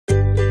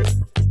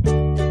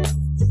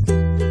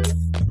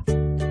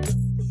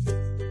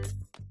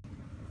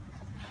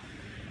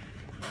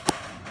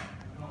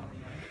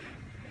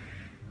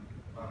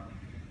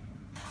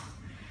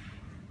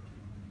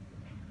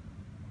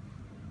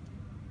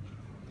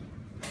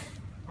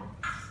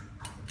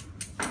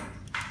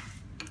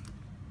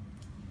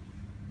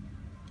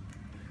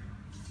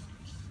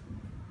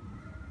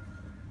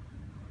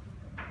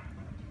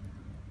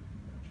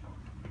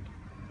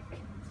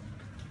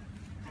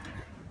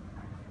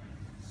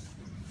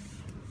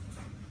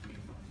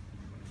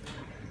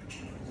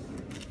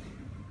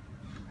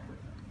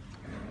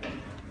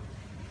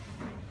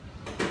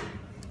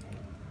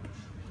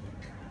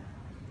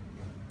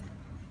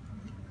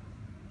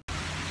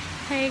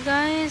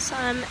Hey guys,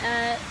 I'm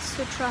at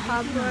Sutra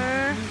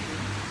Harbor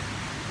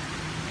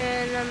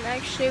and I'm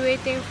actually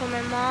waiting for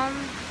my mom.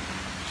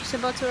 She's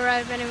about to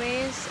arrive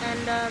anyways,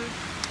 and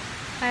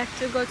I have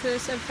to go to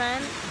this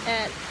event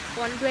at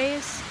one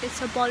place.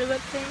 It's a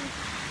Bollywood thing.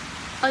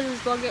 I'll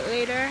just vlog it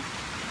later.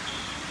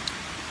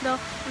 Though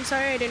I'm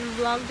sorry I didn't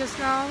vlog just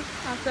now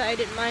after I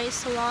did my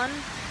salon.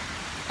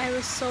 I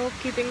was so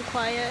keeping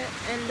quiet,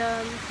 and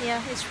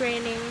yeah, it's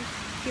raining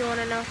if you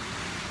wanna know.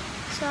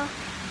 So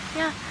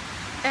yeah,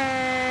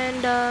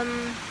 and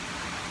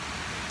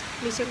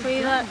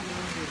basically that's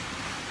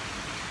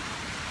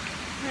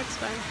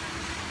fine.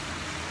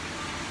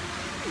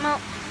 Well,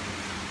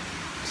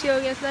 see you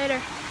guys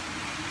later.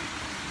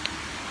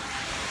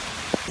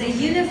 The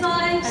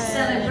unified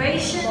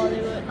celebration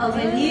of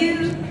a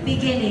new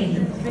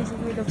beginning.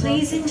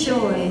 Please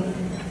enjoy.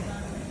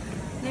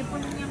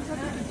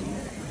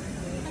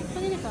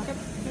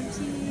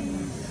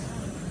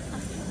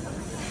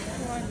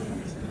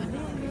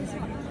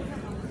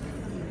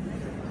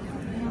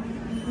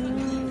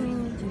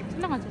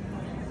 Nomor 07.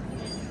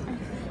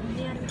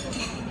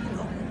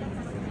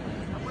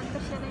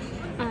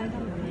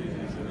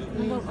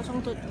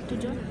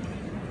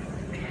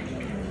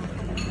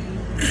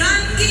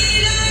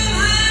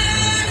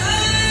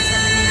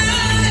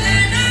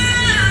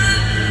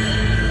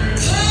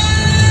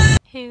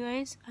 Hey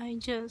guys, I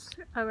just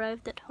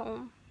arrived at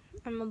home.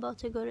 I'm about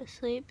to go to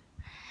sleep.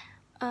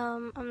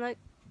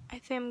 I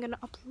think I'm gonna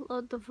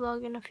upload the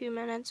vlog in a few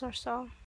minutes or so.